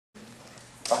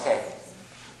Okay.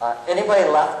 Anybody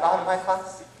left on my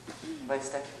class? Anybody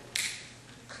stay?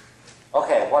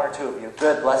 Okay, one or two of you.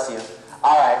 Good, bless you.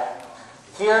 All right.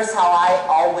 Here's how I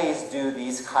always do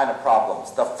these kind of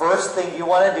problems. The first thing you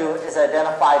want to do is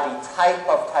identify the type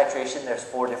of titration. There's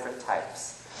 4 different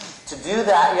types. To do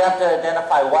that, you have to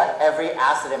identify what every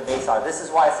acid and base are. This is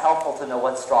why it's helpful to know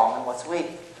what's strong and what's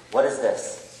weak. What is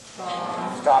this?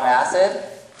 Strong acid.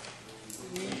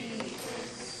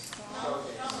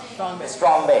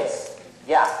 Strong base.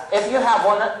 Yeah. If you have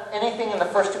anything in the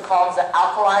first 2 columns, an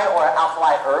alkali or an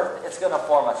alkali earth, it's going to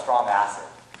form a strong acid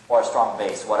or a strong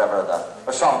base, or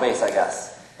strong base, I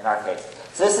guess, in our case.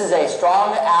 So this is a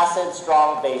strong acid,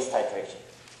 strong base titration.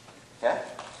 Okay?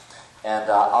 And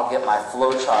I'll get my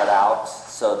flow chart out,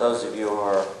 so those of you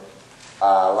who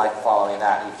are like following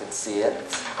that, you can see it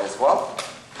as well.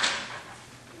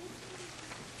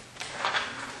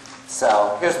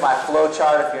 So here's my flow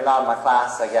chart. If you're not in my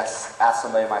class, I guess ask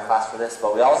somebody in my class for this.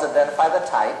 But we always identify the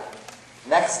type.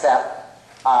 Next step,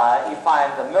 you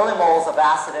find the millimoles of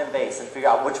acid and base and figure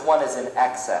out which one is in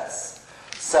excess.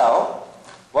 So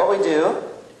what we do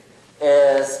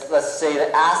is, let's say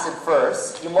the acid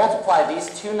first. You multiply these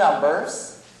 2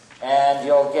 numbers, and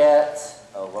you'll get,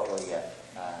 what will you get?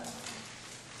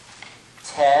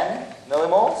 10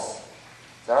 millimoles. Is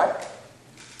that right?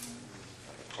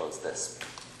 Let me close this.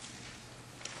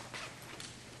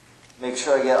 Make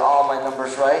sure I get all my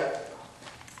numbers right.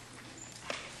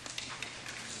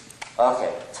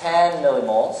 Okay, 10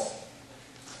 millimoles.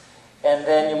 And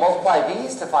then you multiply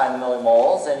these to find the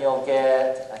millimoles, and you'll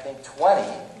get, I think, 20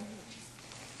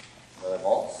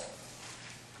 millimoles.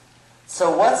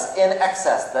 So what's in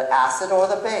excess, the acid or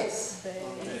the base?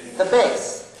 The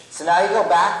base. So now you go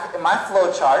back in my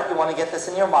flow chart. You want to get this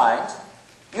in your mind.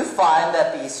 You find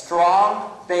that the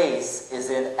strong base is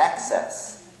in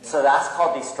excess. So that's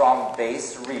called the strong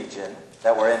base region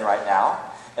that we're in right now.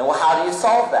 And well, how do you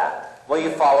solve that? Well, you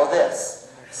follow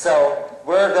this. So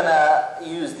we're going to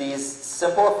use these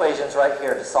simple equations right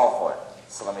here to solve for it.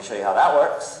 So let me show you how that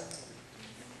works.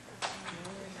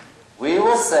 We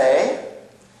will say,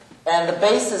 and the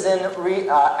base is in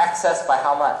excess by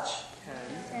how much?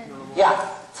 10. Yeah,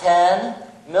 10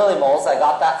 millimoles. I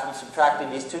got that from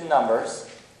subtracting these 2 numbers.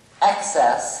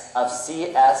 Excess of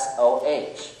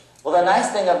CSOH. Well, the nice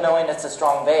thing of knowing it's a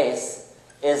strong base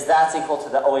is that's equal to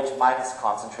the OH minus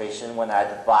concentration when I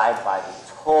divide by the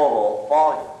total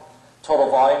volume. Total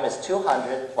volume is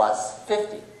 200 plus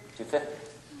 50, 250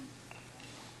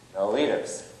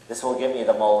 milliliters. This will give me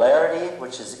the molarity,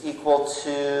 which is equal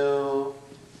to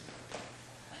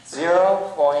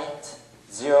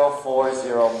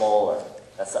 0.040 molar.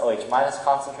 That's the OH minus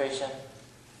concentration.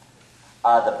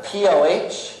 The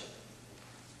POH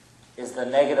is the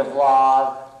negative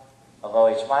log of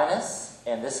OH minus.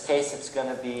 In this case, it's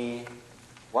going to be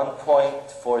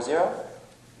 1.40.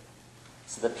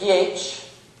 So the pH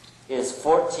is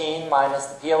 14 minus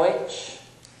the POH,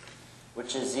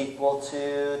 which is equal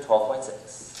to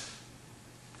 12.6.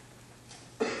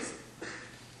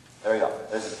 There we go.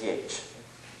 There's the pH.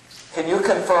 Can you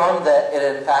confirm that it,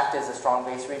 in fact, is a strong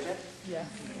base region? Yeah.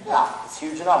 Yeah, it's a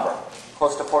huge number.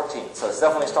 Close to 14. So it's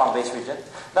definitely a strong base region.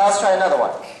 Now let's try another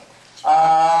one.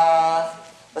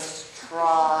 Let's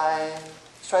try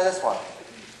this one.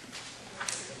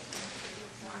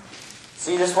 So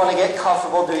you just want to get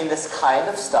comfortable doing this kind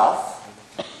of stuff.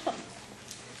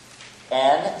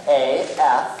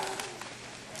 NaF.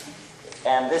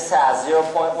 And this has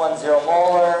 0.10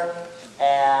 molar.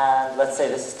 And let's say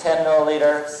this is 10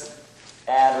 milliliters.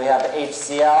 And we have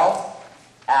HCl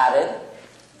added.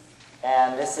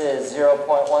 And this is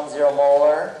 0.10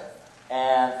 molar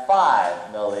and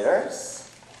 5 milliliters.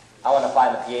 I want to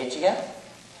find the pH again.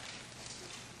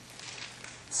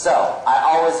 So I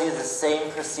always use the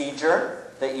same procedure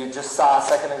that you just saw a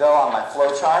second ago on my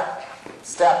flow chart.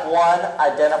 Step 1,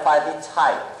 identify the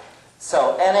type.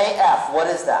 So NaF, what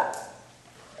is that?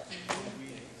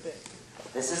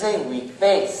 This is a weak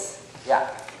base. Yeah,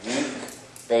 weak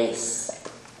base.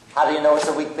 How do you know it's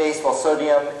a weak base? Well,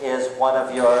 sodium is one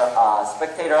of your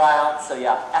spectator ions. So you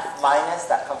have F minus,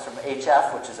 that comes from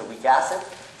HF, which is a weak acid.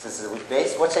 So this is a weak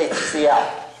base. What's HCl?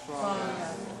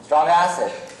 Strong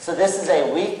acid. So this is a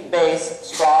weak base,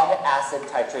 strong acid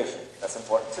titration. That's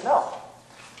important to know.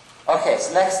 Okay,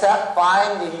 so next step,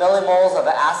 find the millimoles of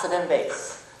the acid and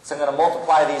base. So I'm going to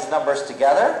multiply these numbers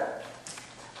together.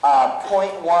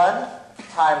 0.1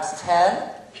 times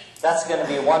 10, that's going to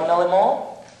be 1 millimole.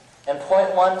 And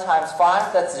 0.1 times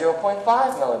 5, that's 0.5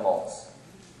 millimoles.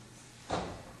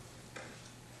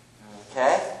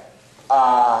 Okay?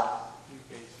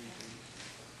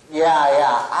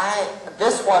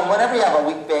 This one, whenever you have a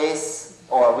weak base,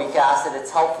 or weak acid,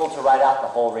 it's helpful to write out the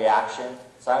whole reaction.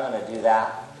 So I'm going to do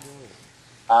that.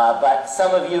 But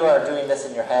some of you are doing this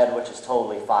in your head, which is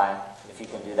totally fine. If you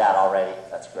can do that already,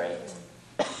 that's great.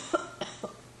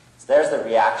 So there's the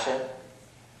reaction.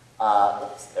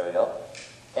 Oops, there we go.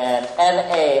 And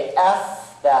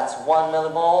NaF, that's 1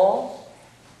 millimole.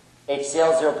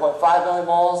 HCl, 0.5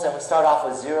 millimoles. And we start off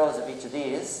with zeros of each of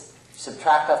these.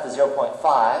 Subtract off the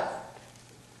 0.5.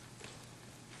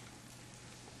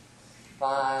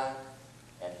 5.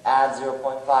 And add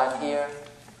 0.5 here.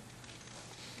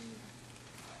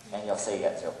 And you'll say you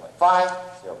get 0.5,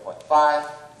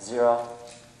 0.5, 0,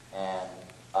 and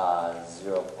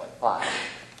 0.5.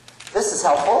 This is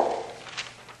helpful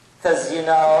because you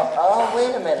know, oh,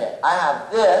 wait a minute. I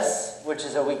have this, which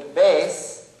is a weak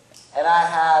base, and I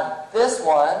have this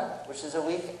one, which is a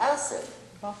weak acid.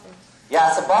 Buffer. Yeah,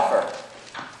 it's a buffer.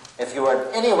 If you were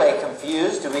in any way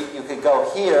confused, you could go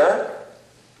here.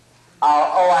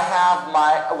 Oh, I have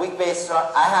my weak base.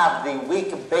 I have the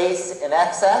weak base in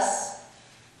excess.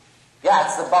 Yeah,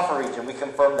 it's the buffer region. We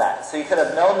confirmed that. So you could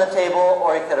have known the table,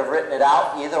 or you could have written it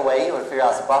out. Either way, you would figure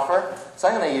out it's a buffer. So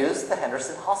I'm going to use the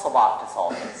Henderson-Hasselbalch to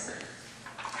solve this.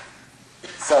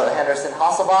 So the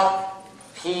Henderson-Hasselbalch,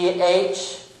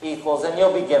 pH equals, and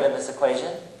you'll be given this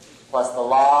equation, plus the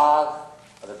log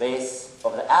of the base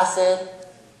over the acid,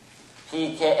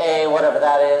 pKa, whatever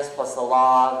that is, plus the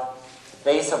log,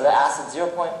 base over the acid,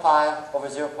 0.5 over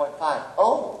 0.5.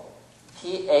 Oh,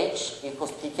 pH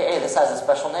equals pKa. This has a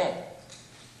special name.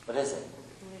 What is it?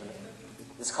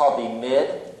 It's called the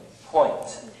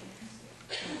midpoint.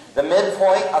 The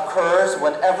midpoint occurs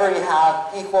whenever you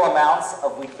have equal amounts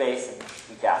of weak base and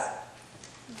weak acid.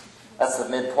 That's the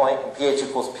midpoint, and pH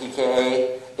equals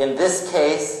pKa. In this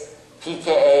case,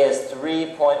 pKa is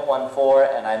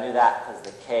 3.14, and I knew that because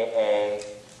the Ka,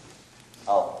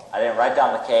 oh, I didn't write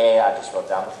down the Ka, I just wrote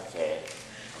down the pKa.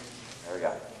 There we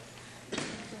go.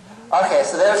 Okay,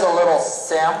 so there's a little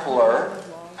sampler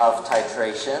of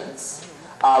titrations.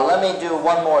 Let me do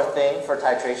one more thing for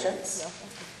titrations.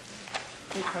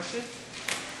 Any question?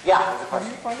 Yeah, there's a How do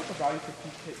question. you find the value for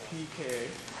pKa?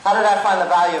 How did I find the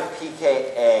value of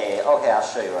pKa? Okay, I'll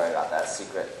show you where I got that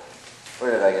secret.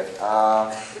 Where did I get?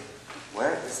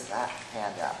 Where is that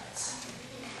handout?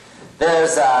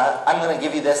 There's. I'm going to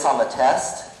give you this on the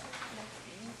test.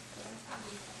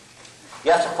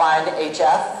 You have to find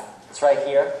HF. It's right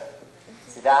here.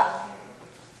 See that?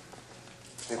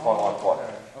 3.14.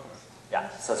 Okay. Yeah,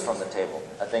 so it's from the table.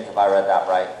 I think if I read that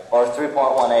right. Or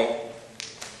 3.18.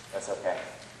 That's okay.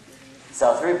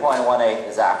 So 3.18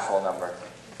 is the actual number.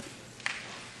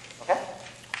 Okay?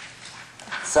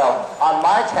 So on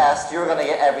my test, you're going to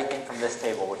get everything from this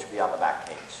table, which will be on the back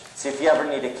page. So if you ever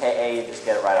need a Ka, you just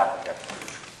get it right off of here.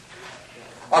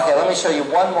 Okay, let me show you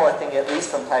one more thing, at least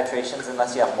from titrations,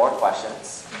 unless you have more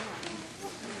questions.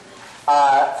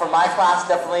 For my class,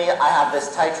 definitely, I have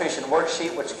this titration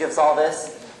worksheet, which gives all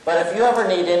this. But if you ever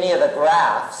need any of the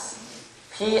graphs,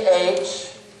 pH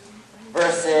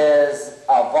versus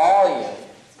volume,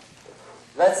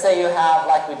 let's say you have,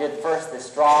 like we did first, this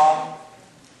strong,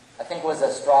 I think it was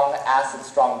a strong acid,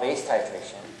 strong base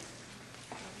titration.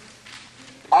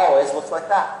 Always looks like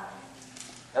that.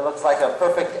 It looks like a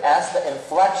perfect S. The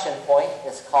inflection point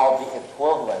is called the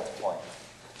equivalent point.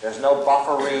 There's no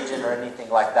buffer region or anything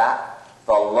like that.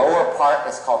 The lower part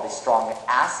is called the strong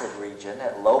acid region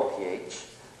at low pH.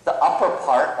 The upper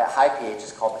part at high pH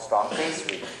is called the strong base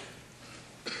region.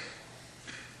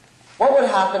 What would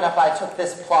happen if I took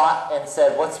this plot and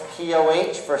said, what's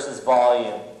pOH versus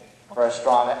volume for a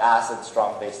strong acid,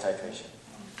 strong base titration?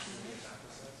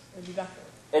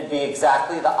 It'd be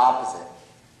exactly the opposite.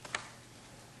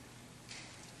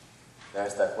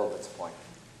 There's the equivalence point.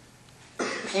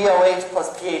 pOH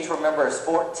plus pH, remember, is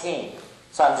 14.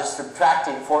 So I'm just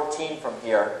subtracting 14 from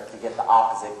here to get the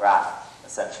opposite graph,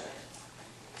 essentially.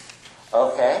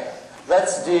 Okay,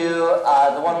 let's do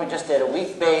the one we just did, a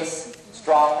weak base,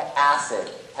 strong acid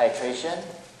titration.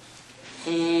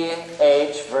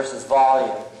 pH versus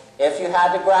volume. If you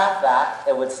had to graph that,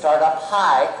 it would start up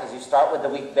high, because you start with the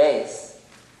weak base.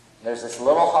 There's this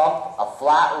little hump, a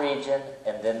flat region,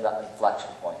 and then the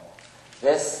inflection point.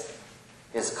 This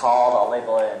is called, I'll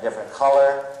label it in a different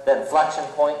color. The inflection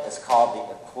point is called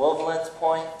the equivalence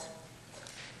point.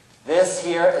 This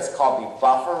here is called the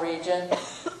buffer region.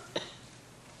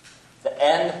 The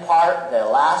end part, the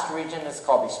last region, is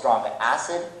called the strong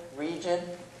acid region.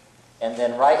 And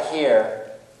then right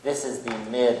here, this is the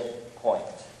midpoint.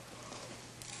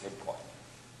 Midpoint.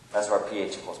 That's where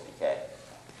pH equals pK.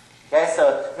 Okay,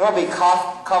 so you want to be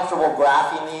comfortable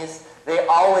graphing these. They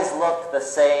always look the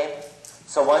same.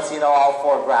 So once you know all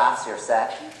four graphs, you're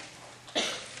set.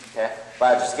 Okay?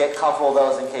 But just get comfortable with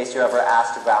those in case you're ever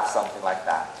asked to graph something like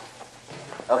that.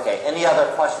 Okay, any other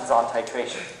questions on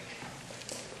titration?